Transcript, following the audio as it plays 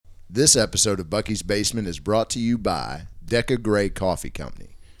This episode of Bucky's Basement is brought to you by Deca Gray Coffee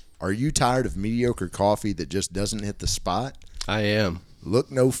Company. Are you tired of mediocre coffee that just doesn't hit the spot? I am. Look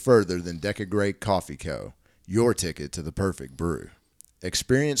no further than Deca Gray Coffee Co., your ticket to the perfect brew.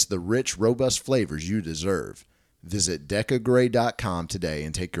 Experience the rich, robust flavors you deserve. Visit DecaGray.com today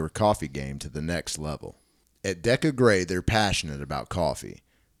and take your coffee game to the next level. At Deca Gray, they're passionate about coffee.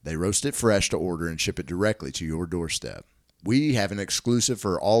 They roast it fresh to order and ship it directly to your doorstep. We have an exclusive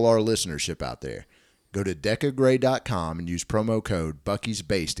for all our listenership out there. Go to DecaGray.com and use promo code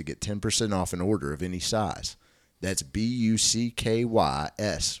Bucky'sBase to get 10% off an order of any size. That's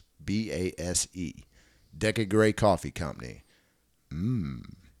Bucky'sBase. Deca Gray Coffee Company.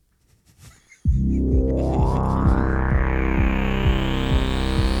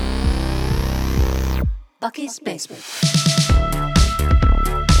 Bucky's Basement.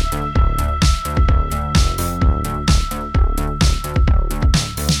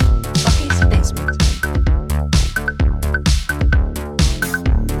 Bucky's Basement.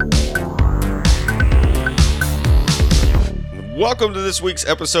 Welcome to this week's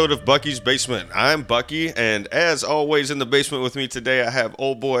episode of Bucky's Basement. I'm Bucky, and as always in the basement with me today, I have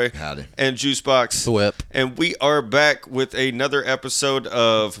Old Boy Howdy. and Juicebox. The whip. And we are back with another episode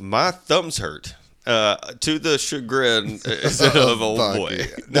of My Thumbs Hurt. To the chagrin of Old Bucky. Boy.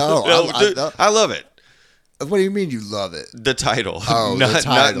 No, I love it. What do you mean you love it? The title. Oh, the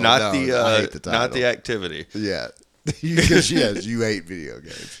title. Not No, the I hate the title. not the activity. Yeah. Because, yes, you hate video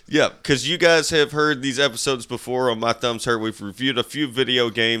games. Yeah, because you guys have heard these episodes before on My Thumbs Hurt. We've reviewed a few video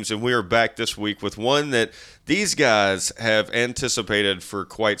games, and we are back this week with one that these guys have anticipated for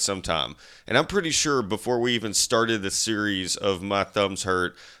quite some time. And I'm pretty sure before we even started the series of My Thumbs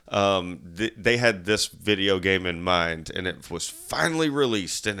Hurt, they had this video game in mind, and it was finally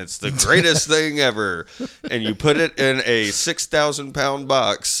released, and it's the greatest thing ever. And you put it in a 6,000-pound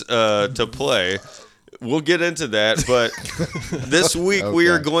box to play. We'll get into that, but this week we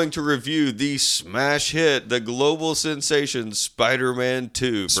are going to review the smash hit, the global sensation Spider-Man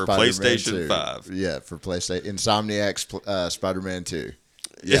 2 for PlayStation 2. 5. Yeah, for PlayStation. Insomniac's Spider-Man 2.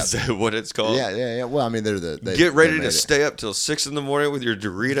 Yeah. Is that what it's called? Yeah. Well, I mean, they Get ready they to made stay up till 6 in the morning with your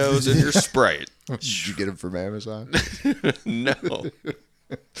Doritos and your Sprite. Did you get them from Amazon? No.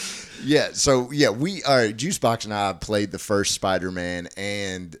 Yeah, so Juicebox and I played the first Spider-Man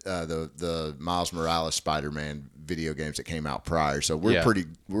and the Miles Morales Spider-Man video games that came out prior. So we're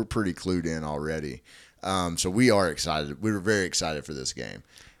pretty clued in already. So we are excited. We were very excited for this game.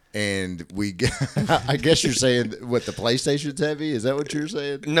 And I guess you're saying what, the PlayStation's heavy? Is that what you're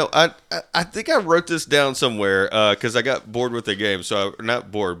saying? No, I think I wrote this down somewhere because I got bored with the game. So I'm not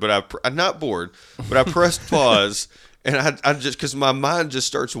bored, but I pressed pause. And I just, because my mind just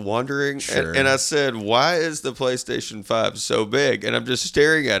starts wandering, Sure. and I said, why is the PlayStation 5 so big? And I'm just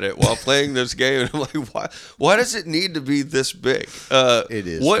staring at it while playing this game, and I'm like, why does it need to be this big? It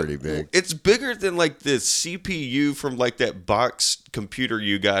is pretty big. It's bigger than like the CPU from like that box computer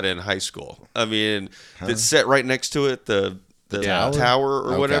you got in high school. I mean, that's set right next to it, the tower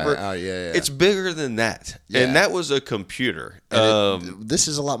or whatever. Oh, yeah. It's bigger than that. Yeah. And that was a computer. This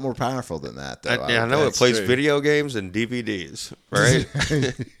is a lot more powerful than that, though. I know it plays video games and DVDs, right?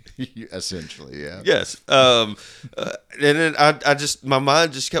 Essentially, yeah. Yes. And then my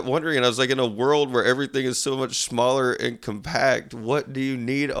mind just kept wondering, and I was like, in a world where everything is so much smaller and compact, what do you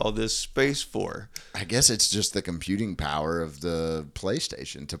need all this space for? I guess it's just the computing power of the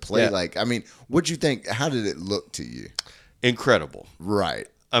PlayStation to play. What'd you think? How did it look to you? Incredible. Right.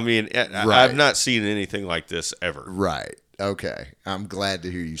 I mean, I've not seen anything like this ever. Right. Okay. I'm glad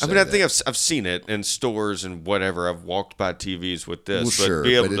to hear you say that. I mean, I think I've seen it in stores and whatever. I've walked by TVs with this. Well, sure, but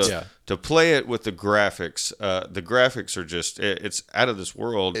be able but to play it with the graphics are just, it's out of this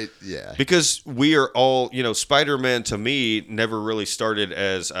world. Yeah. Because we are all, Spider-Man to me never really started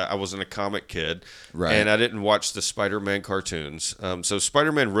as, I wasn't a comic kid. Right. And I didn't watch the Spider-Man cartoons. So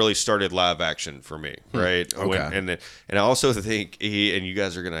Spider-Man really started live action for me, right? Okay. And I also think and you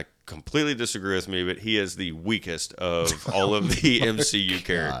guys are going to completely disagree with me, but he is the weakest of all of the MCU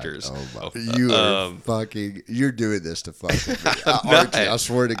characters. God, you are you're doing this to fuck with me. I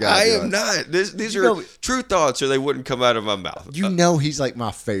swear to God. I am not. These are true thoughts, or they wouldn't come out of my mouth. He's like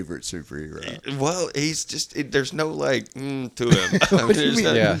my favorite superhero. Well, he's just, there's no to him. What do you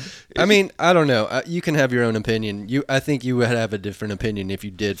mean? Yeah. I mean, I don't know. You can have your own opinion. I think you would have a different opinion if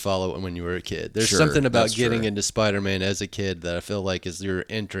you did follow it when you were a kid. There's something about getting into Spider-Man as a kid that I feel like is your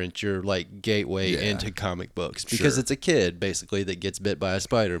entrance, your like gateway into comic books, because it's a kid basically that gets bit by a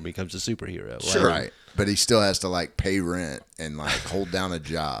spider and becomes a superhero. Sure. Right. But he still has to like pay rent and like hold down a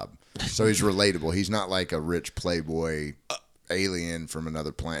job. So he's relatable. He's not like a rich playboy alien from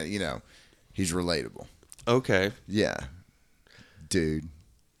another planet. You know, he's relatable. Okay. Yeah, dude,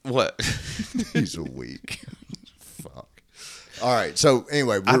 What? he's a weak. Fuck. All right. So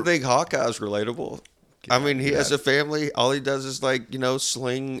anyway, I think Hawkeye's relatable. I mean, he has a family. All he does is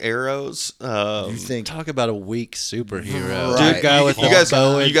sling arrows. you think Talk about a weak superhero. Right. Dude, guy with You a guys-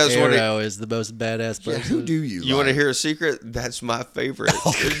 bow and you guys wanna- arrow is the most badass Yeah, person. who do you? You want to like? hear a secret? That's my favorite.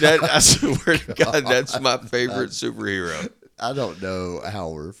 I swear to God, that's my favorite superhero. I don't know how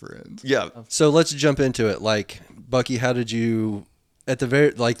we're friends. Yeah. So let's jump into it. Like, Bucky, how did you at the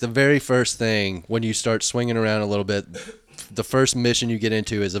very first thing when you start swinging around a little bit? The first mission you get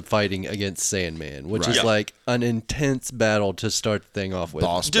into is a fighting against Sandman, which is Right. like an intense battle to start the thing off with.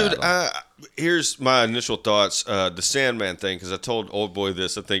 Boss Dude, battle. here's my initial thoughts. The Sandman thing, because I told Old Boy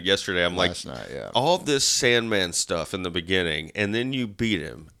this, I think, yesterday. I'm Last like, night, yeah. all this Sandman stuff in the beginning, and then you beat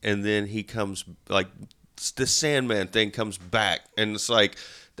him, and then he comes, the Sandman thing comes back, and it's like,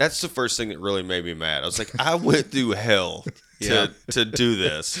 that's the first thing that really made me mad. I was like, I went through hell to do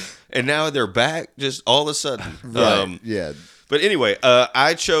this, and now they're back just all of a sudden. Right. Yeah. But anyway,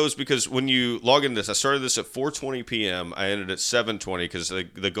 I chose because when you log into this, I started this at 4:20 p.m. I ended at 7:20 because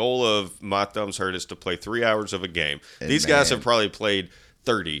the goal of My Thumbs Hurt is to play 3 hours of a game. And These guys man. have probably played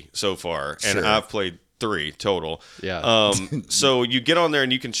 30 so far, and Sure. I've played 3 total. Yeah. So you get on there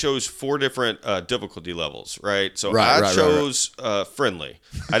and you can choose 4 different difficulty levels, right? So Right, I chose friendly.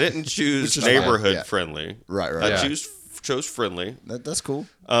 I didn't choose is neighborhood fine, yeah. friendly. Right. I Yeah. chose friendly. That's cool.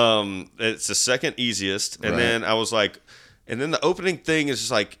 It's the second easiest, and Right. then I was like, and then the opening thing is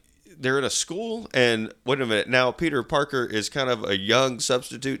just like they're in a school, and wait a minute, now Peter Parker is kind of a young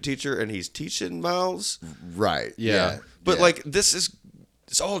substitute teacher, and he's teaching Miles, Right. Yeah. but yeah.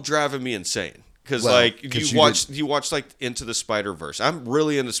 it's all driving me insane. Because Well, like 'cause you watch like Into the Spider-Verse. I'm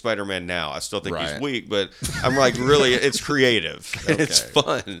really into Spider-Man now. I still think he's Right. weak, but I'm like really it's creative. It's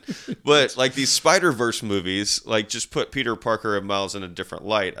fun. But like these Spider-Verse movies, like just put Peter Parker and Miles in a different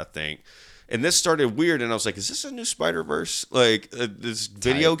light, I think. And this started weird, and I was like, "Is this a new Spider-Verse? Like this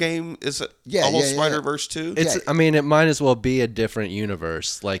video game is a whole yeah. Spider-Verse too?" It's. Yeah. I mean, it might as well be a different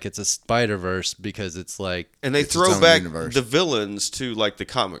universe. Like it's a Spider-Verse because it's like. And they It's throw its own back universe. the villains to like the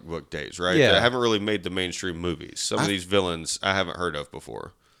comic book days, right? Yeah. That haven't really made the mainstream movies. Some of these villains I haven't heard of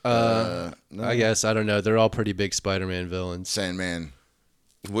before. No. I guess I don't know. They're all pretty big Spider-Man villains. Sandman.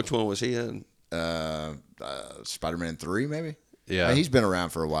 Which one was he in? Spider-Man 3, maybe. Yeah. I mean, he's been around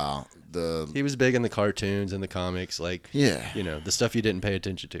for a while. He was big in the cartoons and the comics, like Yeah. the stuff you didn't pay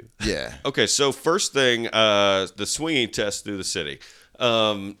attention to. Yeah. Okay, so first thing, the swinging test through the city.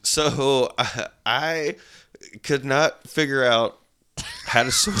 So I could not figure out how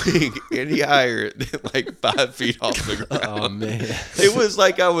to swing any higher than like 5 feet off the ground. Oh man, It was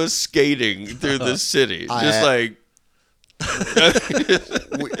like I was skating through the city, just like.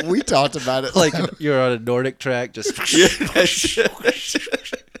 we talked about it. like you're on a Nordic track, just Yeah,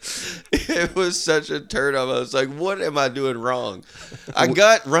 it was such a turn off. I was like, what am I doing wrong? I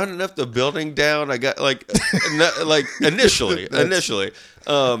got running up the building down. I got initially.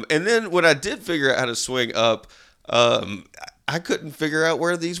 And then when I did figure out how to swing up, I couldn't figure out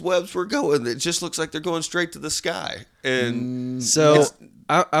where these webs were going. It just looks like they're going straight to the sky. And So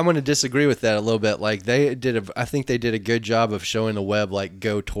I'm going to disagree with that a little bit. Like I think they did a good job of showing the web like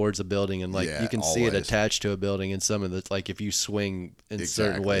go towards a building, and like Yeah, you can see it always. attached to a building. And some of the like if you swing in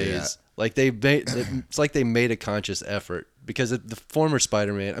certain Exactly, ways, yeah. like it's like they made a conscious effort because the former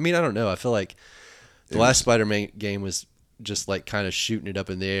Spider-Man. I mean, I don't know. I feel like the last Spider-Man game was just like kind of shooting it up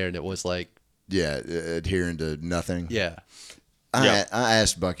in the air, and it was like yeah, adhering to nothing. yeah. Yeah. I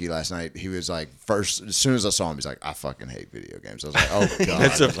asked Bucky last night. He was like, as soon as I saw him, he's like, I fucking hate video games. I was like, oh god.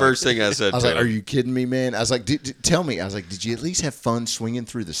 that's the I was first thing I said I was to like, him. are you kidding me, man? I was like, tell me. I was like, did you at least have fun swinging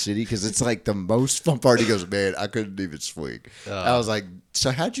through the city? Because it's like the most fun part. He goes, man, I couldn't even swing. I was like,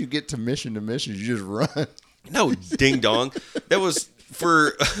 so how'd you get to mission? You just run. No, ding dong. That was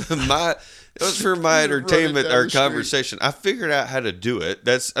for my entertainment, down our the street. conversation. I figured out how to do it.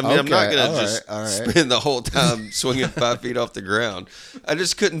 I'm not Okay, going to all just right. spend the whole time swinging 5 feet off the ground. I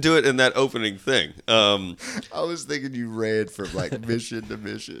just couldn't do it in that opening thing. I was thinking you ran from like mission to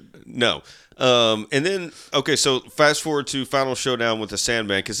mission. No. And then, okay, so fast forward to Final Showdown with the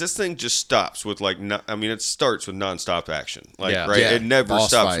Sandman, because this thing just stops with it starts with nonstop action. Like, Yeah. right? Yeah, It never boss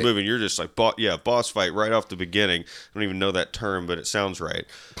stops fight. moving. You're just like, boss fight right off the beginning. I don't even know that term, but it sounds right.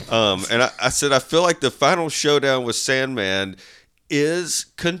 And I said, I feel like the Final Showdown with Sandman is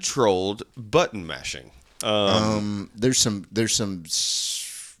controlled button mashing. There's some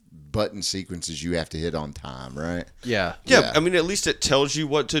button sequences you have to hit on time, right? Yeah. Yeah, I mean, at least it tells you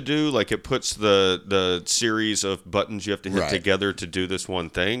what to do. Like, it puts the series of buttons you have to hit together to do this one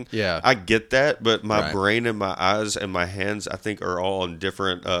thing. Yeah. I get that, but my brain and my eyes and my hands, I think, are all on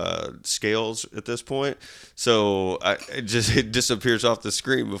different scales at this point. So it disappears off the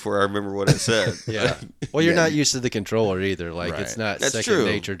screen before I remember what it said. Yeah. Well, you're not used to the controller either. Like, it's not That's second true.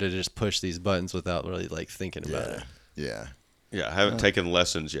 nature to just push these buttons without really, like, thinking about it. Yeah. Yeah, I haven't taken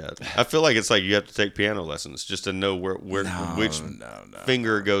lessons yet. I feel like it's like you have to take piano lessons just to know which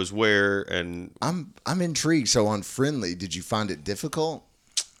finger goes where. And I'm intrigued. So on Friendly, did you find it difficult?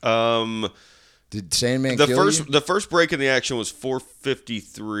 Did Sandman kill you? The first break in the action was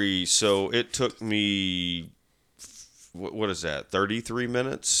 4:53, so it took me what is that? 33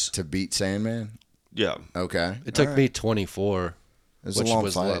 minutes to beat Sandman? Yeah. Okay. It took me 24, It which a long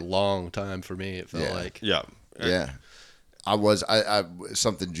was fight. a long time for me. It felt like. Yeah. Yeah. I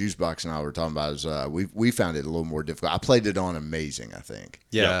something Juicebox and I were talking about is we found it a little more difficult. I played it on Amazing, I think.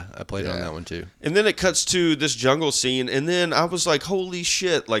 Yeah, I played on that one too. And then it cuts to this jungle scene, and then I was like, holy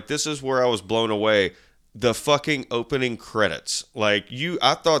shit, like this is where I was blown away. The fucking opening credits. Like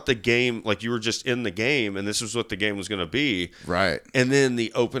I thought the game, like you were just in the game and this was what the game was going to be. Right. And then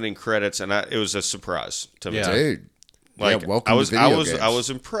the opening credits, and it was a surprise to me. Yeah. Dude. Like, welcome to video games. I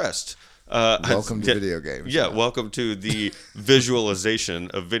was impressed. Welcome to video games. Yeah, welcome to the visualization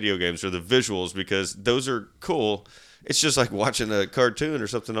of video games, or the visuals, because those are cool. It's just like watching a cartoon or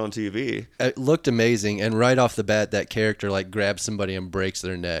something on TV. It looked amazing, and right off the bat, that character like grabs somebody and breaks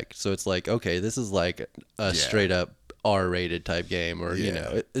their neck. So it's like, okay, this is like a straight up R-rated type game, or you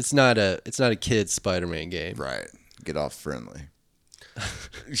know, it's not a kid's Spider-Man game. Right. Get off Friendly.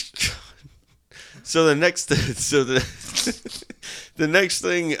 So the next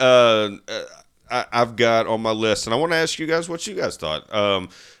thing I've got on my list, and I want to ask you guys what you guys thought.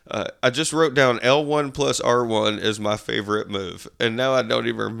 I just wrote down L1 plus R1 is my favorite move, and now I don't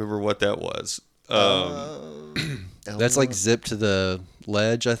even remember what that was. That's like zip to the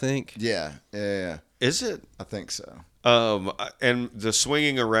ledge, I think. Yeah. Is it? I think so. And the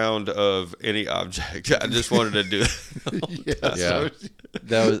swinging around of any object. I just wanted to do that. Yeah.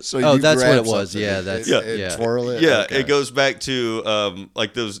 That was. So that's what grab it was. something Yeah, and- that's and twirl it. Yeah, Okay. it goes back to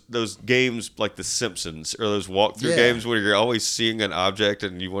like those games like The Simpsons, or those walkthrough Yeah. games where you're always seeing an object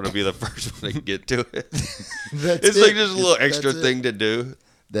and you want to be the first one to get to it. That's It's it. like just a little extra That's it. thing to do.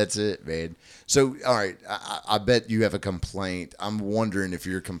 That's it, man. So, all right, I bet you have a complaint. I'm wondering if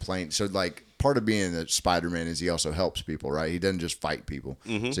your complaint. So, like, part of being a Spider-Man is he also helps people, right? He doesn't just fight people.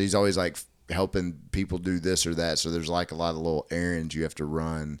 Mm-hmm. So he's always like helping people do this or that. So there's like a lot of little errands you have to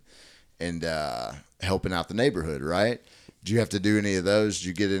run and helping out the neighborhood, right? Do you have to do any of those? Did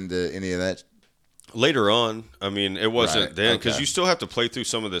you get into any of that? Later on, I mean, it wasn't Right, then, because okay. you still have to play through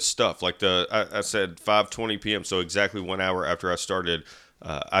some of this stuff. Like I said 5:20 p.m., so exactly 1 hour after I started,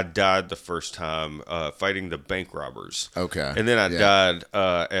 I died the first time fighting the bank robbers. Okay. And then I died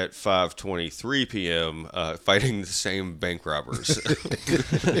at 5:23 p.m. Fighting the same bank robbers.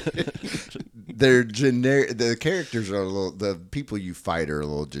 They're generic. The characters are a little. The people you fight are a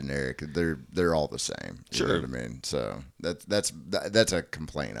little generic. They're all the same. You know what I mean? So that's a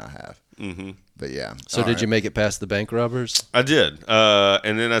complaint I have. Mm-hmm. But yeah. So did you make it past the bank robbers? I did.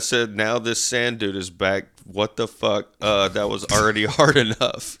 And then I said, now this sand dude is back. What the fuck? That was already hard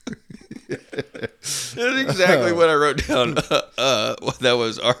enough. That's exactly what I wrote down. That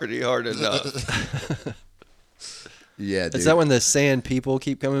was already hard enough. Yeah, dude. Is that when the sand people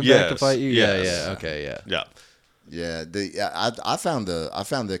keep coming back to fight you? Yes. Yeah. Okay. Yeah. Yeah. Yeah. I found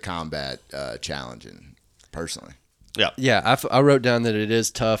the combat challenging personally. Yeah. Yeah, I wrote down that it is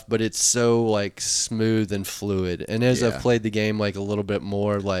tough, but it's so like smooth and fluid. And as I've played the game like a little bit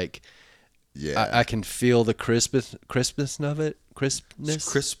more, like I can feel the crispness of it.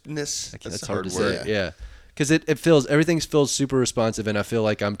 Crispness. That's hard to word. say. Yeah, because it feels everything feels super responsive, and I feel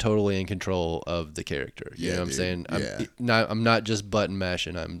like I'm totally in control of the character. You know what I'm saying? I'm not just button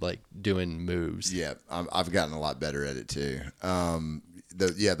mashing. I'm like doing moves. Yeah, I've gotten a lot better at it too. The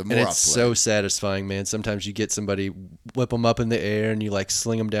more And I it's play, so satisfying, man. Sometimes you get somebody, whip them up in the air, and you like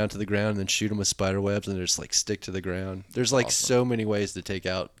sling them down to the ground, and then shoot them with spider webs, and they just like stick to the ground. There's like so many ways to take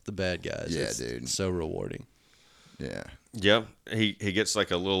out the bad guys. Yeah, it's dude. so rewarding. Yeah. Yeah. He gets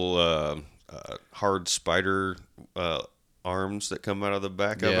like a little hard spider arms that come out of the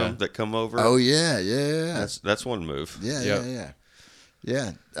back of him that come over. Oh yeah. That's one move. Yeah. Yep. Yeah.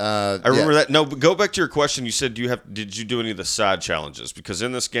 Yeah. I remember that. No, but go back to your question. You said, did you do any of the side challenges? Because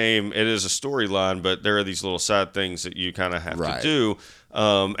in this game, it is a storyline, but there are these little side things that you kind of have to do.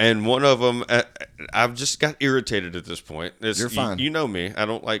 And one of them, I've just got irritated at this point. You're fine. You know me. I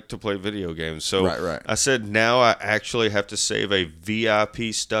don't like to play video games. So right. I said, now I actually have to save a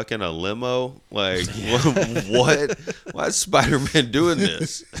VIP stuck in a limo. Like, what? Why is Spider-Man doing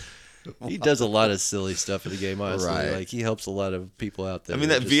this? He does a lot of silly stuff in the game, honestly. Right. Like, he helps a lot of people out there. I mean,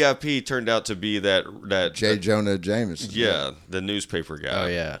 that VIP turned out to be that J. Jonah Jameson. Yeah, the newspaper guy. Oh,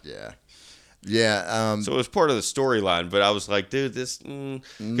 yeah. Yeah. So it was part of the storyline, but I was like, dude, this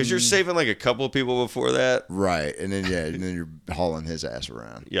because you're saving like a couple of people before that, right? And then you're hauling his ass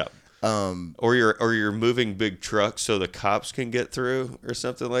around. Yeah. Or you're moving big trucks so the cops can get through or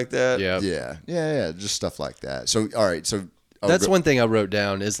something like that. Yeah. Just stuff like that. So all right, so. That's one thing I wrote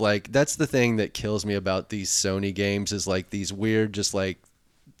down is like that's the thing that kills me about these Sony games is like these weird just like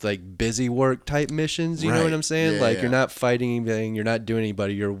busy work type missions. You know what I'm saying? You're not fighting anything, you're not doing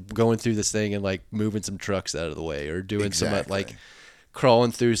anybody. You're going through this thing and like moving some trucks out of the way or doing some like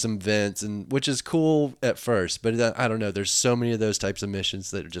crawling through some vents, and which is cool at first, but I don't know. There's so many of those types of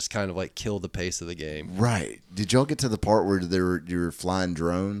missions that just kind of like kill the pace of the game. Right? Did y'all get to the part where you were flying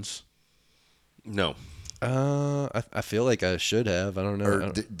drones? No. I feel like I should have. I don't know.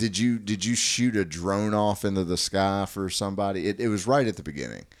 Or did you shoot a drone off into the sky for somebody? It was right at the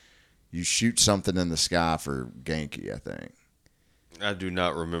beginning. You shoot something in the sky for Genki, I think. I do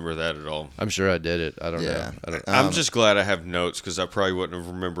not remember that at all. I'm sure I did it. I don't know. I'm just glad I have notes because I probably wouldn't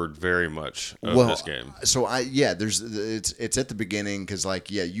have remembered very much of this game. So it's at the beginning because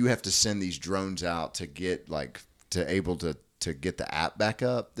you have to send these drones out to get to get the app back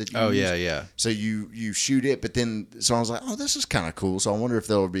up that you used. Yeah. So you shoot it, but then so I was like, oh, this is kind of cool. So I wonder if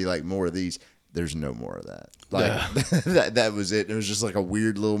there'll be like more of these. There's no more of that. That was it. It was just like a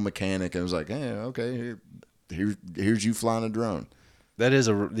weird little mechanic. I was like, hey, okay, here's you flying a drone. That is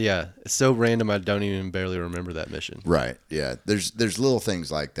it's so random I don't even barely remember that mission. Right. Yeah. There's little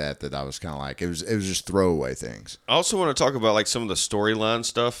things like that I was kind of like it was just throwaway things. I also want to talk about like some of the storyline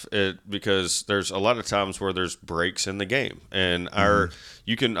stuff because there's a lot of times where there's breaks in the game and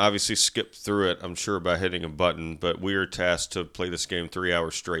you can obviously skip through it, I'm sure, by hitting a button, but we are tasked to play this game 3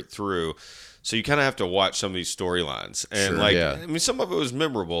 hours straight through. So you kind of have to watch some of these storylines. And I mean, some of it was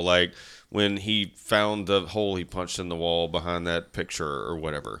memorable, like when he found the hole he punched in the wall behind that picture or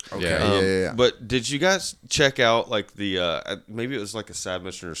whatever. Okay. Yeah. But did you guys check out like the maybe it was like a side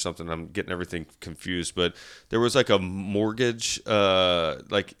mission or something? I'm getting everything confused, but there was like a mortgage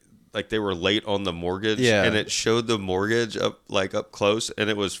like they were late on the mortgage, and it showed the mortgage up close, and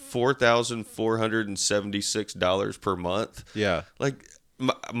it was $4,476 per month. Yeah, like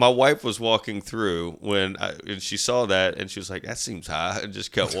my wife was walking through and she saw that, and she was like, "That seems high," and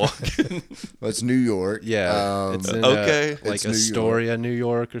just kept walking. Well, it's New York. Yeah, it's in like Astoria, New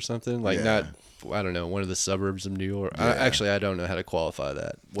York, or something. Like not. I don't know, one of the suburbs of New York. Yeah. I don't know how to qualify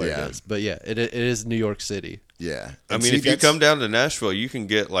that, what it is. But yeah, it is New York City. Yeah. I mean, if you come down to Nashville, you can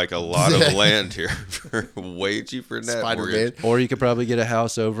get like a lot of land here for way cheaper than that. Spider-Man. Or you could probably get a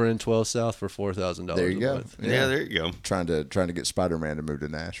house over in 12 South for $4,000. There you go. Month. Yeah, there you go. Trying to get Spider-Man to move to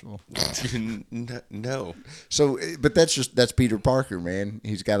Nashville. No. So, but that's Peter Parker, man.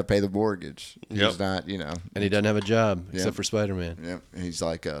 He's got to pay the mortgage. He's not, And he doesn't have a job except for Spider-Man. Yep. He's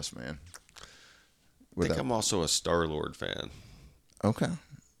like us, man. I think I'm also a Star-Lord fan. Okay.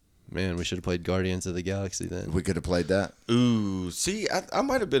 Man, we should have played Guardians of the Galaxy then. We could have played that. Ooh, see, I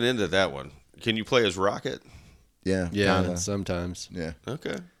might have been into that one. Can you play as Rocket? Yeah. Yeah, sometimes. Yeah.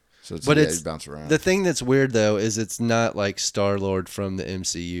 Okay. So it's you bounce around. The thing that's weird though is it's not like Star-Lord from the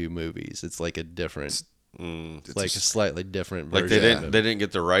MCU movies. It's like a different, it's like a slightly different version. Like they didn't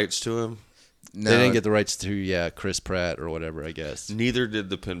get the rights to him. No, they didn't get the rights to Chris Pratt or whatever. I guess neither did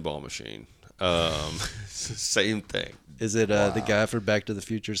the Pinball Machine. Same thing. Is it the guy for Back to the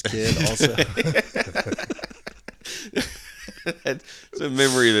Future's kid also? It's a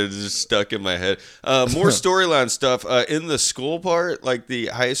memory that just stuck in my head. More storyline stuff in the school part, like the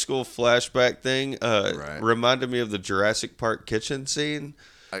high school flashback thing. Reminded me of the Jurassic Park kitchen scene.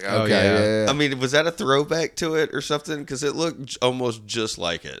 Okay. Yeah. I mean, was that a throwback to it or something? Because it looked almost just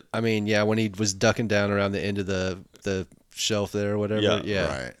like it. I mean, yeah, when he was ducking down around the end of the shelf there or whatever.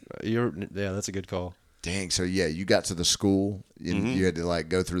 Yeah. Right. That's a good call. Dang. So you got to the school and you had to like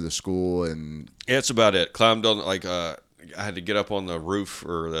go through the school and. Yeah, that's about it. Climbed on I had to get up on the roof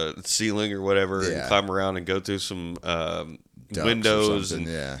or the ceiling or whatever and climb around and go through some ducks or windows, something,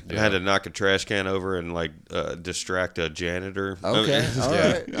 and I had to knock a trash can over and like distract a janitor. Okay, all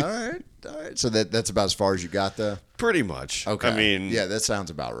Yeah. right. So that's about as far as you got, though. Pretty much. Okay, I mean, yeah, that sounds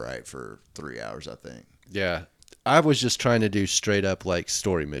about right for 3 hours, I think. Yeah. I was just trying to do straight up like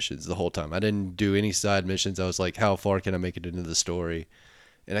story missions the whole time. I didn't do any side missions. I was like, how far can I make it into the story?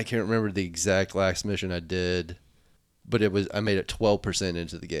 And I can't remember the exact last mission I did, but I made it 12%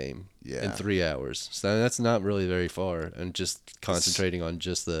 into the game in 3 hours. So that's not really very far, and just concentrating on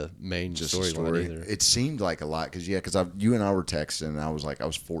just the main storyline either. It seemed like a lot because you and I were texting, and I was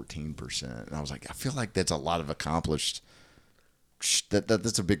 14%, and I was like, I feel like that's a lot of accomplished.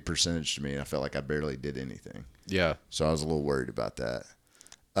 That's a big percentage to me, and I felt like I barely did anything. Yeah. So I was a little worried about that.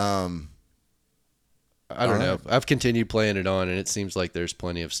 I don't know. I've continued playing it on, and it seems like there's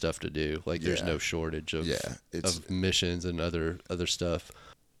plenty of stuff to do. Like there's no shortage of missions and other stuff.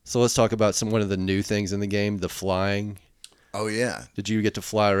 So let's talk about one of the new things in the game, the flying. Oh yeah. Did you get to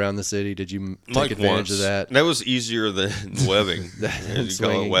fly around the city? Did you take advantage of that? That was easier than webbing. You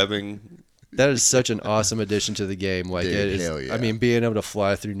call it webbing. That is such an awesome addition to the game. Like Dude, it is, hell yeah. I mean, being able to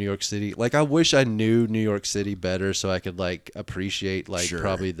fly through New York City. Like I wish I knew New York City better so I could like appreciate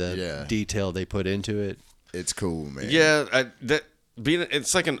probably the detail they put into it. It's cool, man. Yeah,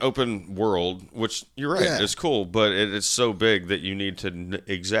 it's like an open world, which you're right, it's cool, but it's so big that you need to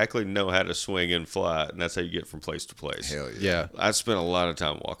exactly know how to swing and fly, and that's how you get from place to place. Hell yeah. I spent a lot of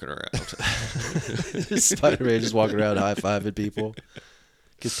time walking around. Spider-Man just walking around high-fiving people.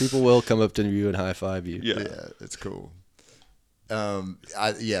 Because people will come up to you and high-five you. Yeah, it's cool. The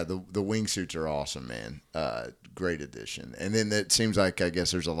wingsuits are awesome, man. Great addition. And then it seems like I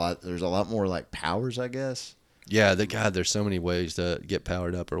guess there's a lot more like powers, I guess. Yeah, there's so many ways to get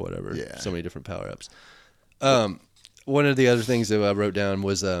powered up or whatever. Yeah. So many different power-ups. One of the other things that I wrote down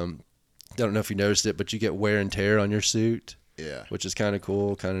was, I don't know if you noticed it, but you get wear and tear on your suit. Yeah. Which is kind of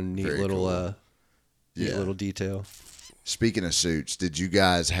cool, kind of neat little detail. Speaking of suits, did you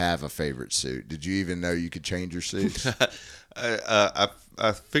guys have a favorite suit? Did you even know you could change your suits? I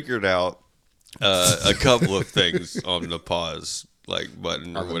figured out a couple of things on the pause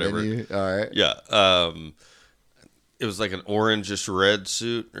button or whatever. Menu? All right. Yeah. It was like an orangish red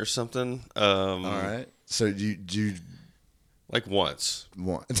suit or something. All right. So you like once.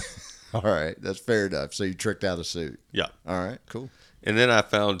 All right. That's fair enough. So you tricked out a suit. Yeah. All right. Cool. And then I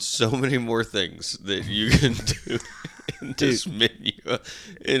found so many more things that you can do in this menu.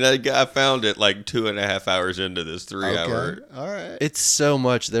 And I found it like 2.5 hours into this 3 hour. All right. It's so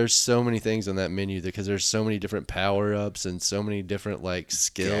much. There's so many things on that menu because there's so many different power-ups and so many different like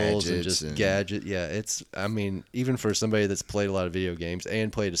skills and gadgets. Yeah, I mean, even for somebody that's played a lot of video games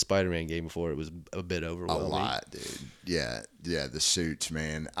and played a Spider-Man game before, it was a bit overwhelming. A lot, dude. Yeah, the suits,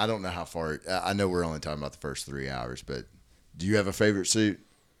 man. I don't know how far. I know we're only talking about the first 3 hours, but do you have a favorite suit?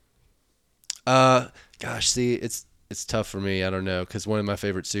 Gosh, see, it's tough for me. I don't know, because one of my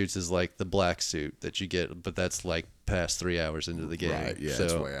favorite suits is like the black suit that you get, but that's like past 3 hours into the game. Right, yeah,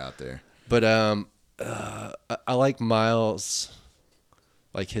 it's way out there. But I like Miles,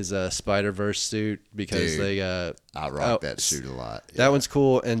 like his Spider-Verse suit, because I rock that suit a lot. Yeah. That one's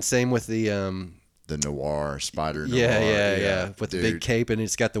cool, and same with the noir spider noir. Yeah. With the big cape, and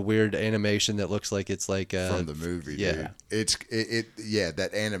it's got the weird animation that looks like it's like from the movie. Dude. It's that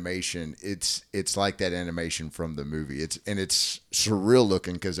animation. It's like that animation from the movie. It's surreal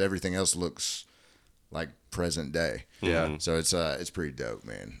looking because everything else looks like present day. Yeah. So it's pretty dope,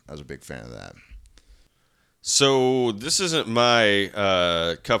 man. I was a big fan of that. So this isn't my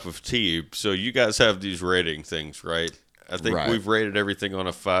cup of tea. So you guys have these rating things, right? I think we've rated everything on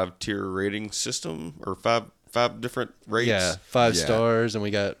a 5-tier rating system, or five different rates. Yeah, 5 stars, and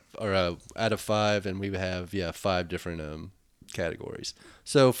we got out of 5, and we have 5 different categories.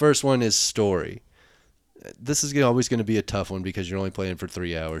 So first one is story. This is always going to be a tough one because you're only playing for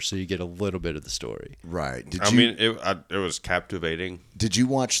 3 hours, so you get a little bit of the story. Right. It was captivating. Did you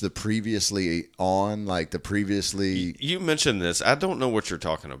watch the previously? You mentioned this. I don't know what you're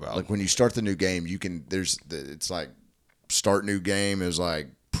talking about. Like when you start the new game, it's like start new game is like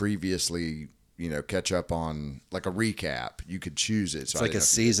previously, catch up on like a recap. You could choose it. So it's like a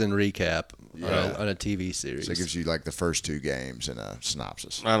season recap on a TV series. So it gives you like the first 2 games and a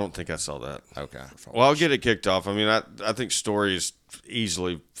synopsis. I don't think I saw that. Okay. Well, I'll get it kicked off. I mean, I think story is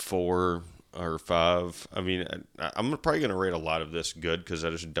easily 4 or 5. I mean, I'm probably going to rate a lot of this good because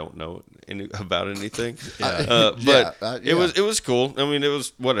I just don't know about anything. It was cool. I mean, it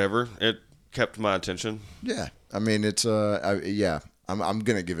was whatever. It kept my attention. Yeah. I mean, it's I'm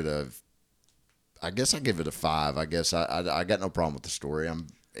gonna give it I guess I give it a 5. I guess I got no problem with the story. I'm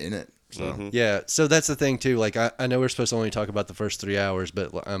in it. Mm-hmm. Yeah, so that's the thing too. Like I know we're supposed to only talk about the first 3 hours,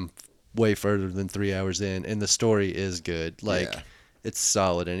 but I'm way further than 3 hours in, and the story is good. Like it's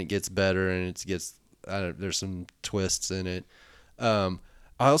solid, and it gets better, and there's some twists in it. I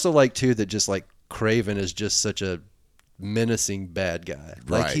also like too that just like Craven is just such a menacing bad guy.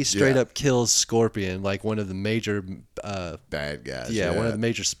 Like he straight up kills Scorpion, like one of the major bad guys. Yeah, one of the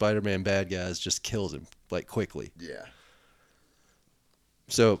major Spider-Man bad guys just kills him like quickly. Yeah.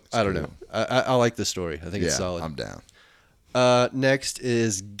 So I don't know. I like the story. I think it's solid. I'm down. Next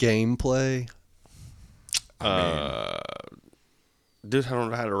is gameplay. Dude, I don't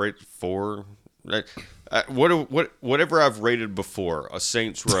know how to rate 4. Whatever I've rated before, a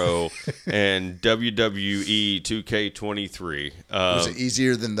Saints Row and WWE 2K23. Was it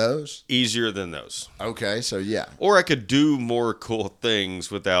easier than those? Easier than those. Okay, so yeah. Or I could do more cool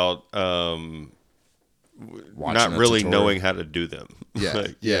things without not really knowing how to do them. Yeah,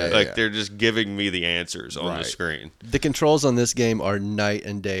 they're just giving me the answers on the screen. The controls on this game are night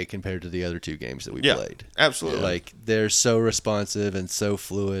and day compared to the other 2 games that we played. Absolutely. Like they're so responsive and so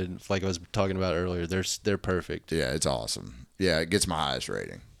fluid. Like I was talking about earlier, they're perfect. Yeah, it's awesome. Yeah, it gets my highest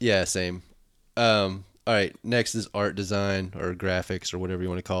rating. Yeah, same. All right, next is art design or graphics or whatever you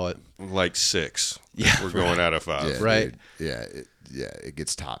want to call it. Like 6. Yeah, we're going out of 5. Yeah, right? Dude. Yeah, it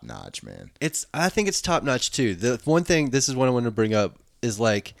gets top notch, man. I think it's top notch too. The one thing, this is what I want to bring up, is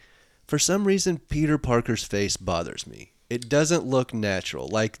like, for some reason, Peter Parker's face bothers me. It doesn't look natural.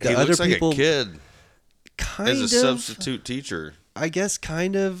 Like the other people, like a kid, kind as a of substitute teacher. I guess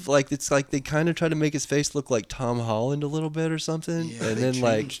kind of like it's like they kind of try to make his face look like Tom Holland a little bit or something, Yeah, and they then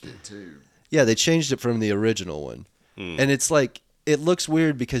like changed it too. Yeah, they changed it from the original one, and it's like. It looks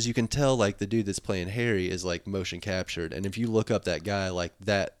weird because you can tell like the dude that's playing Harry is like motion captured, and if you look up that guy, like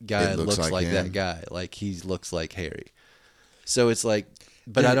that guy looks like that guy, like he looks like Harry. So it's like,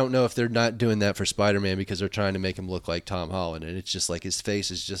 but I don't know if they're not doing that for Spider-Man because they're trying to make him look like Tom Holland, and it's just like his face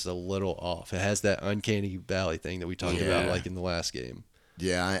is just a little off. It has that uncanny valley thing that we talked about like in the last game.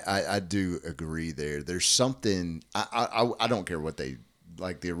 Yeah, I do agree there. There's something I don't care what they.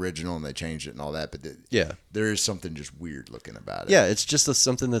 Like the original and they changed it and all that, but there is something just weird looking about it. Yeah, it's just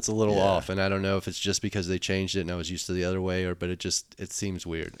something that's a little off, and I don't know if it's just because they changed it and I was used to the other way, but it seems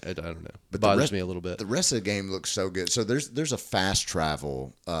weird. I don't know. But it bothers me a little bit. The rest of the game looks so good. So there's a fast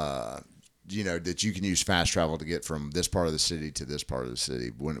travel, that you can use fast travel to get from this part of the city to this part of the city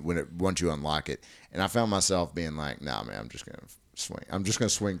once you unlock it. And I found myself being like, nah, man, I'm just gonna swing. I'm just gonna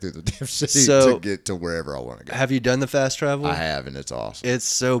swing through the damn city to get to wherever I want to go. Have you done the fast travel? I have, and it's awesome. It's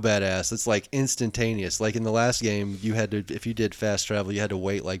so badass. It's like instantaneous. Like in the last game, you had to, if you did fast travel, you had to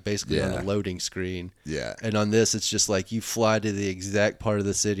wait like basically on the loading screen. Yeah. And on this, it's just like you fly to the exact part of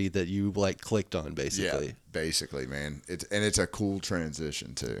the city that you like clicked on, basically. Yeah, basically, man. It's a cool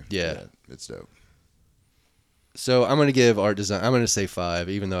transition too. Yeah, it's dope. So I'm gonna give art design. I'm gonna say 5,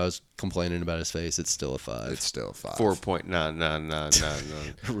 even though I was complaining about his face. It's still a 5. It's still a 5.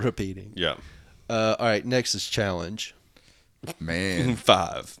 4.9999. Repeating. Yeah. All right. Next is challenge. Man,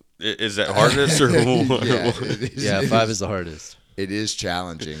 5. Is that hardest or what? Yeah, 5 is the hardest. It is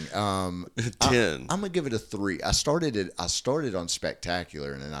challenging. 10. I'm gonna give it a 3. I started on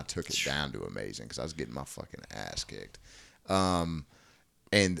spectacular, and then I took it down to amazing because I was getting my fucking ass kicked. And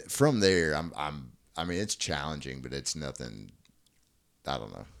from there, I mean, it's challenging, but it's nothing. I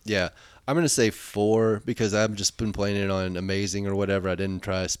don't know. Yeah, I'm gonna say 4 because I've just been playing it on amazing or whatever. I didn't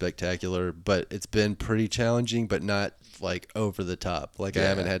try spectacular, but it's been pretty challenging, but not like over the top. Like I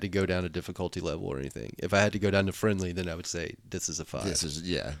haven't had to go down a difficulty level or anything. If I had to go down to friendly, then I would say this is a 5.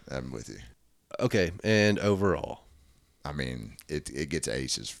 I'm with you. Okay, and overall, I mean, it gets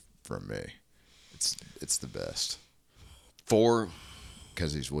aces from me. It's the best 4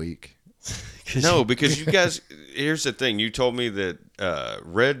 because he's weak. No, because you guys. Here's the thing. You told me that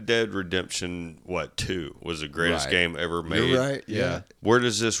Red Dead Redemption 2 was the greatest game ever made. You're right. Yeah. Where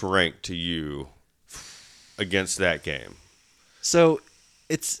does this rank to you against that game? So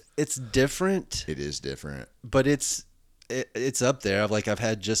it's different. It is different, but it's up there. I've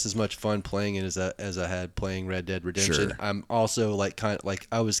had just as much fun playing it as I had playing Red Dead Redemption. Sure. I'm also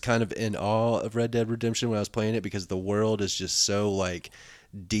I was kind of in awe of Red Dead Redemption when I was playing it because the world is just so like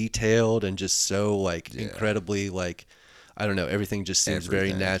detailed and just so incredibly I don't know, everything just seems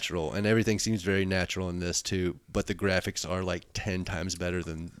very natural, and everything seems very natural in this too, but the graphics are like 10 times better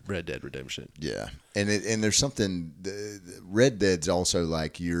than Red Dead Redemption. Yeah. And there's something Red Dead's also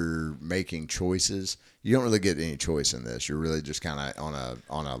like you're making choices. You don't really get any choice in this. You're really just kind of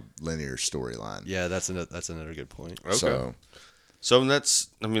on a linear storyline. Yeah, that's another good point. Okay. So that's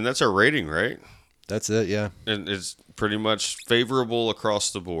that's our rating, right? That's it, yeah. And it's pretty much favorable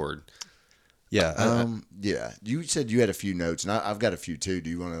across the board. Yeah. Yeah. You said you had a few notes, and I've got a few too. Do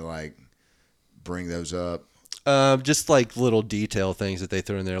you want to like bring those up? Just like little detail things that they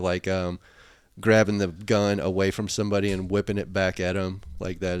throw in there, like grabbing the gun away from somebody and whipping it back at them.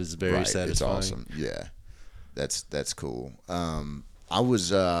 Like that is very satisfying. It's awesome. Yeah, that's cool. I was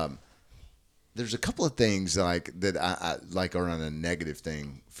there's a couple of things like that I like are on a negative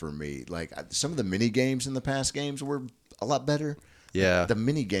thing for me. Like some of the mini games in the past games were a lot better. Yeah. The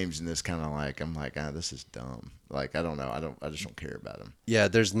mini games in this kind of like I'm like this is dumb. Like I don't know. I just don't care about them. Yeah,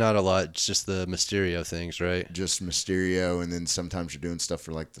 there's not a lot. It's just the Mysterio things, right? Just Mysterio, and then sometimes you're doing stuff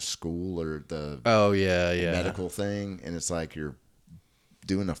for like the school or the medical thing, and it's like you're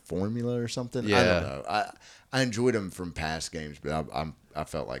doing a formula or something. Yeah. I don't know. I enjoyed them from past games, but I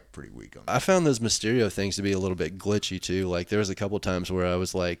felt like pretty weak on them. I found those Mysterio things to be a little bit glitchy too. Like there was a couple times where I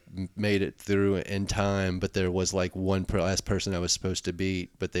was like made it through in time, but there was like one last person I was supposed to beat,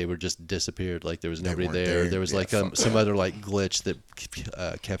 but they were just disappeared. Like there was nobody there. There was like some other like glitch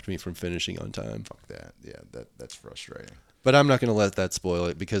that kept me from finishing on time. Fuck that. Yeah, that's frustrating. But I'm not going to let that spoil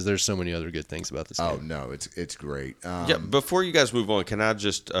it because there's so many other good things about this game. Oh no, it's great. Yeah, before you guys move on, can I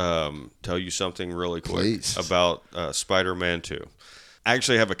just tell you something really quick Please. about Spider-Man 2? I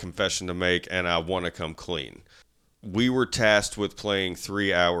actually have a confession to make, and I want to come clean. We were tasked with playing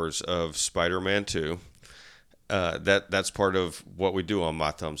 3 hours of Spider-Man 2. That's part of what we do on My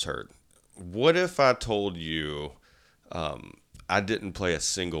Thumbs Hurt. What if I told you I didn't play a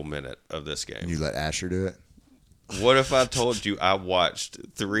single minute of this game? You let Asher do it? What if I told you I watched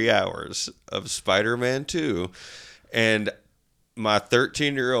 3 hours of Spider-Man 2 and my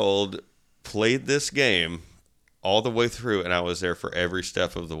 13-year-old played this game all the way through and I was there for every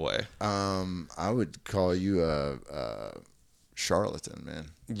step of the way? I would call you a charlatan, man.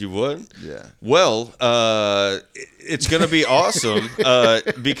 You would? Yeah. Well, it's going to be awesome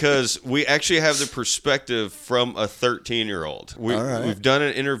because we actually have the perspective from a 13-year-old. We've done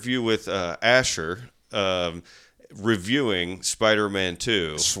an interview with Asher reviewing Spider-Man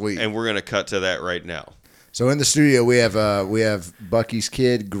 2. Sweet. And we're going to cut to that right now. So in the studio we have Bucky's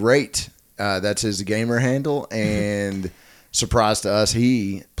kid. Great. That's his gamer handle, and surprise to us,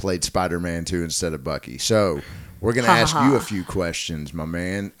 he played Spider-Man 2 instead of Bucky. So we're going to ask you a few questions, my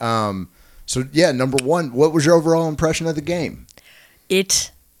man. So yeah, number one, what was your overall impression of the game?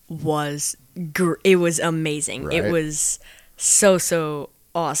 It was amazing. Right. It was so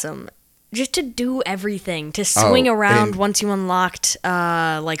awesome. Just to do everything, to swing around once you unlocked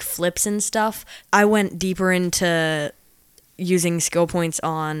like flips and stuff. I went deeper into using skill points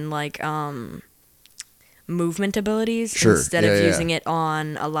on like movement abilities instead of using it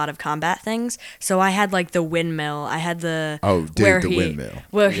on a lot of combat things. So I had like the windmill. I had the windmill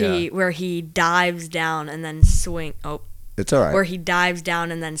where he dives down and then swing. Oh, it's all right. Where he dives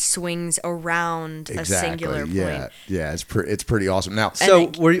down and then swings around a singular point. Yeah, it's pretty awesome. Now,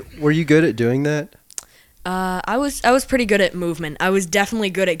 so were you good at doing that? I was pretty good at movement. I was definitely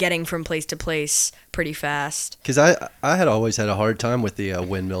good at getting from place to place pretty fast. Because I had always had a hard time with the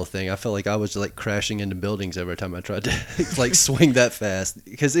windmill thing. I felt like I was like crashing into buildings every time I tried to like swing that fast.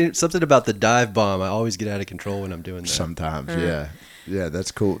 Because something about the dive bomb, I always get out of control when I'm doing that. Sometimes, yeah,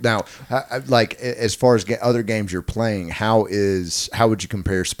 that's cool. Now, like as far as other games you're playing, how would you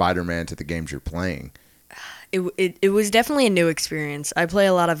compare Spider-Man to the games you're playing? It was definitely a new experience. I play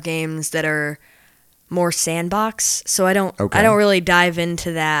a lot of games that are more sandbox, so I don't really dive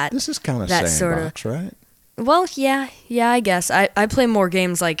into that. This is kind of sandbox, right? Well, yeah, I guess. I play more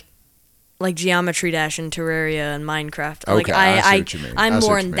games like Geometry Dash and Terraria and Minecraft. Okay, like I see what you mean. I'm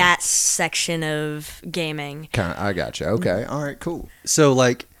more in that section of gaming. I gotcha. Okay, all right, cool. So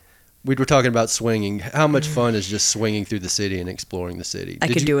like we were talking about swinging. How much fun is just swinging through the city and exploring the city? I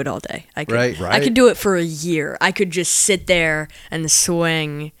could do it all day. I could, right? I could do it for a year. I could just sit there and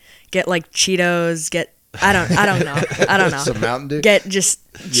swing. Get like Cheetos, I don't know. Some Mountain Dew? Get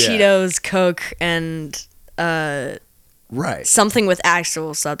just Cheetos, Coke, and something with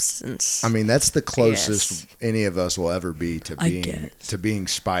actual substance. I mean, that's the closest any of us will ever be to being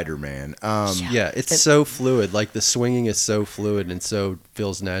Spider-Man. Yeah, it's so fluid. Like the swinging is so fluid and so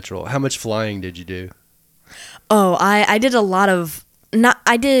feels natural. How much flying did you do? Oh, I did a lot of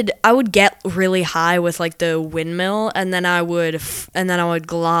I would get really high with like the windmill, and then I would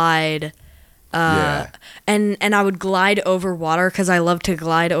glide, and I would glide over water because I love to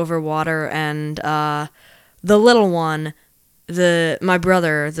glide over water. And the little one, my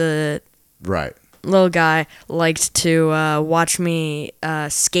brother, the little guy, liked to watch me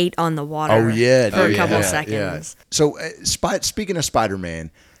skate on the water. Oh yeah, for a couple seconds. Yeah. So speaking of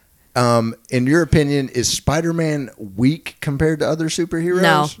Spider-Man. In your opinion, is Spider-Man weak compared to other superheroes?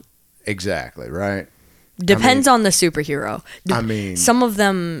 No. Exactly, right? Depends on the superhero. I mean, some of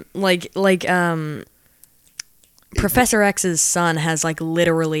them like Professor X's son has like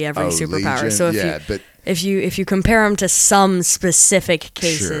literally every superpower. Legion? So if you compare him to some specific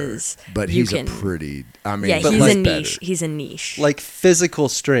cases, sure. But you he's can, a pretty. I mean, yeah, but he's like a niche. better. He's a niche. Like physical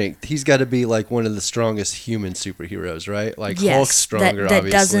strength, he's got to be like one of the strongest human superheroes, right? Like Hulk's stronger, that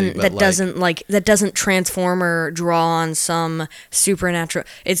obviously. That doesn't transform or draw on some supernatural.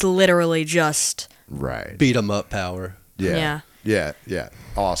 It's literally just Right. beat 'em up power. Yeah.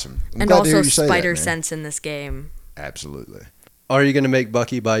 Awesome. I'm and glad to hear also you say that, spider man. sense in this game. Absolutely. Are you going to make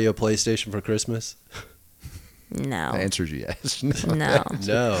Bucky buy you a PlayStation for Christmas? No. The answer is yes. No.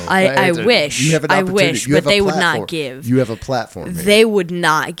 No. I wish. You have an I opportunity. wish, You have but a they would platform. not give. You have a platform. Here. They would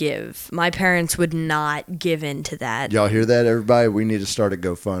not give. My parents would not give in to that. Y'all hear that, everybody? We need to start a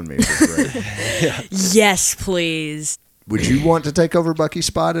GoFundMe for free. Yes, please. Would you want to take over Bucky's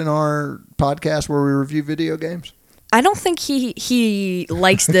spot in our podcast where we review video games? I don't think he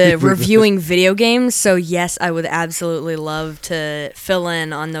likes the reviewing video games, so yes, I would absolutely love to fill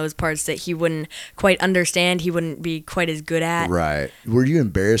in on those parts that he wouldn't quite understand, he wouldn't be quite as good at. Right. Were you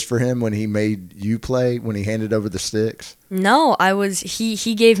embarrassed for him when he made you play, when he handed over the sticks? No, I was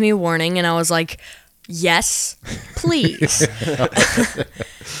he gave me a warning and I was like, "Yes, please."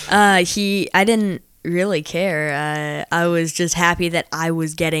 I didn't really care. I was just happy that I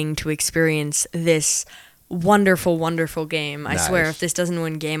was getting to experience this wonderful, wonderful game. I swear, if this doesn't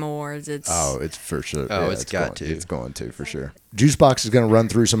win Game Awards, it's... Oh, it's for sure. Oh, yeah, it's got to. It's going to, for sure. Juicebox is going to run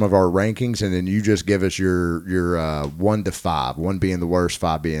through some of our rankings, and then you just give us your 1 to 5. 1 being the worst,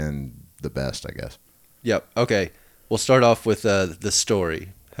 5 being the best, I guess. Yep. Okay. We'll start off with the story.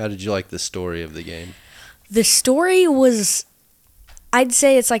 How did you like the story of the game? The story was... I'd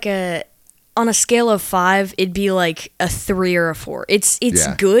say it's like on a scale of 5, it'd be like a 3 or a 4. It's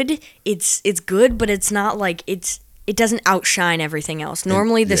good. It's good, but it's not like it doesn't outshine everything else.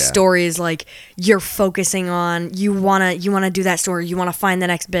 Normally the story is like you're focusing on you wanna do that story, you wanna find the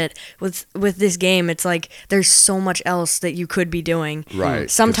next bit. With this game, it's like there's so much else that you could be doing.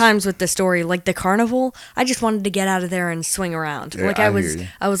 Right. Sometimes with the story, like the carnival, I just wanted to get out of there and swing around. Yeah, like I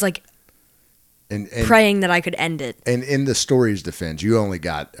I was like and praying that I could end it. And in the story's defense, you only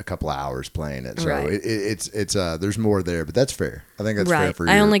got a couple of hours playing it, so Right. it's there's more there, but that's fair. I think that's fair Right. for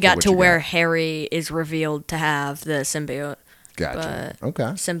you. I only got to where Harry is revealed to have the symbiote. Gotcha. But Okay.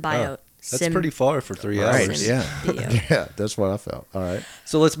 Symbiote. That's pretty far for 3 Right. hours. Yeah. Symbiote. Yeah. That's what I felt. All right.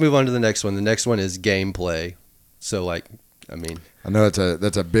 So let's move on to the next one. The next one is gameplay. So I know that's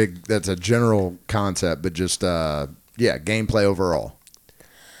a general concept, but just gameplay overall.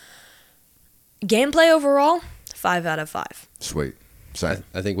 Gameplay overall, 5 out of 5. Sweet. Same.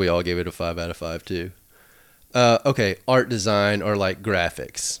 I think we all gave it a 5 out of 5 too. Okay, art design or like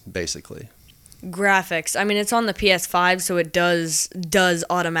graphics, basically. Graphics. I mean, it's on the PS5, so it does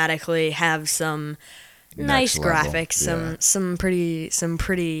automatically have some nice level, graphics, yeah. some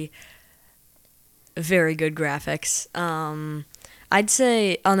pretty very good graphics. I'd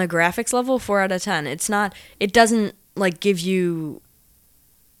say on the graphics level, 4 out of 10. It doesn't like give you.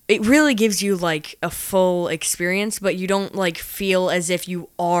 It really gives you like a full experience, but you don't like feel as if you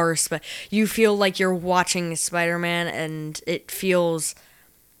are. You feel like you're watching Spider-Man, and it feels.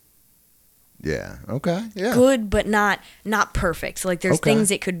 Yeah. Okay. Yeah. Good, but not perfect. Like there's Okay. things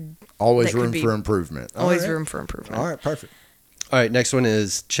it could Always that could room be- for improvement. All always right. room for improvement. All right. Perfect. All right, next one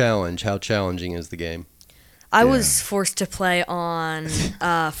is challenge. How challenging is the game? I was forced to play on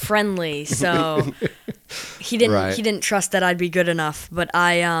friendly, so he didn't trust that I'd be good enough. But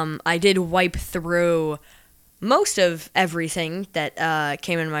I did wipe through most of everything that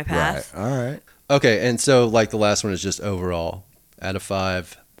came in my path. Right. All right. Okay, and so like the last one is just overall. Out of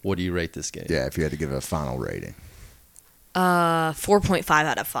 5, what do you rate this game? Yeah. If you had to give it a final rating. 4.5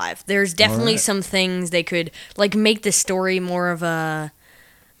 out of 5. There's definitely Alright. some things they could like make the story more of a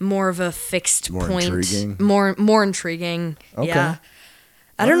fixed More point, intriguing? more intriguing. Okay. Yeah.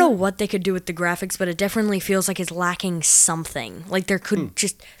 I don't know what they could do with the graphics, but it definitely feels like it's lacking something. Like there could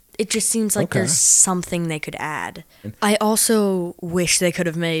it just seems like Okay. there's something they could add. I also wish they could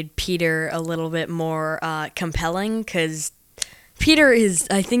have made Peter a little bit more compelling, because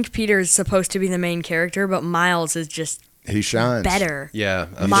I think Peter is supposed to be the main character, but Miles is just He shines. better. Yeah,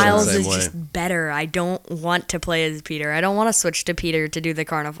 I feel Miles the same is way. just better. I don't want to play as Peter. I don't want to switch to Peter to do the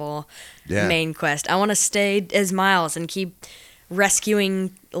carnival main quest. I want to stay as Miles and keep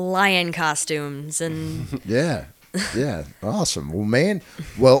rescuing lion costumes and Yeah. Yeah. Awesome. Well, man.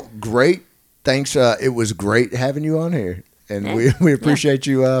 Well, great. Thanks. It was great having you on here. And we appreciate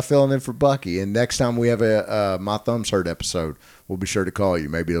you filling in for Bucky. And next time we have a My Thumbs Hurt episode, we'll be sure to call you.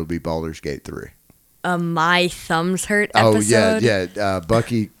 Maybe it'll be Baldur's Gate 3. My Thumbs Hurt episode? Oh, yeah.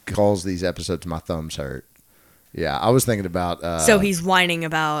 Bucky calls these episodes My Thumbs Hurt. Yeah, I was thinking about... so he's whining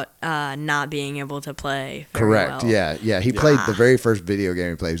about not being able to play very correct, well. yeah. He played the very first video game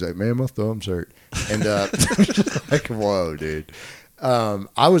he played. He's like, man, my thumbs hurt. And like, whoa, dude.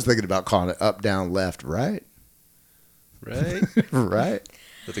 I was thinking about calling it up, down, left, right. Right? Right.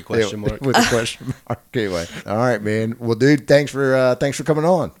 With a question mark. With a question mark. Anyway. All right, man. Well, dude, thanks for coming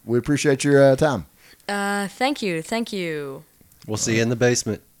on. We appreciate your time. Thank you. We'll see you in the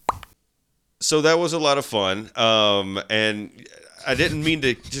basement. So that was a lot of fun. And I didn't mean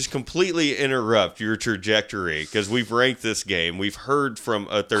to just completely interrupt your trajectory because we've ranked this game. We've heard from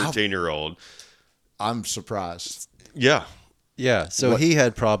a 13-year-old. I'm surprised. Yeah. Yeah, so he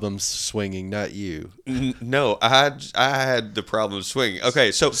had problems swinging, not you. No, I had the problem swinging.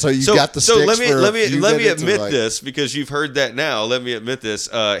 Okay, so you got the sticks let me admit like... this because you've heard that now. Let me admit this.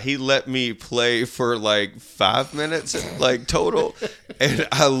 He let me play for like 5 minutes, like total, and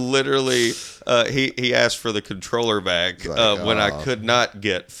I literally he asked for the controller back when I could not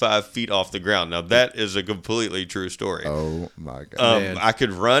get 5 feet off the ground. Now that is a completely true story. Oh my god! I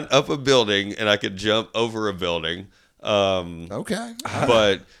could run up a building and I could jump over a building. Okay.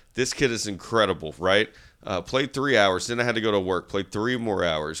 But this kid is incredible, right? Played 3 hours, then I had to go to work, played 3 more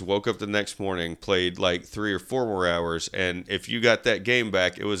hours, woke up the next morning, played like 3 or 4 more hours, and if you got that game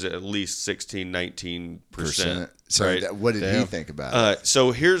back, it was at least 16-19%. So right? What did he think about it?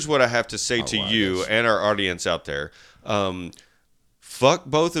 So here's what I have to say to you and our audience out there. Fuck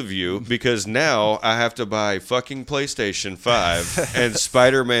both of you, because now I have to buy fucking PlayStation 5 and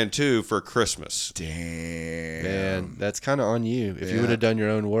Spider-Man 2 for Christmas. Damn. Man, that's kind of on you. If you would have done your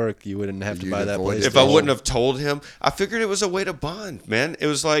own work, you wouldn't have to buy that PlayStation. If I wouldn't have told him, I figured it was a way to bond, man. It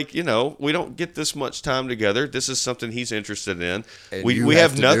was like, we don't get this much time together. This is something he's interested in. We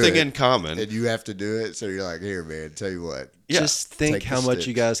have nothing in common. And you have to do it, so you're like, here, man, tell you what. Yeah. Just think how much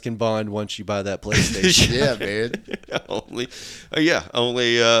you guys can bond once you buy that PlayStation. Yeah, man. only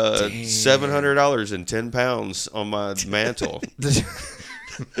 $700 and 10 pounds on my mantle.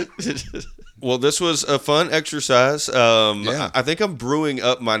 Well, this was a fun exercise. I think I'm brewing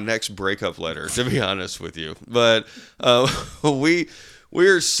up my next breakup letter, to be honest with you. But we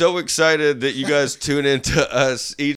are so excited that you guys tune in to us each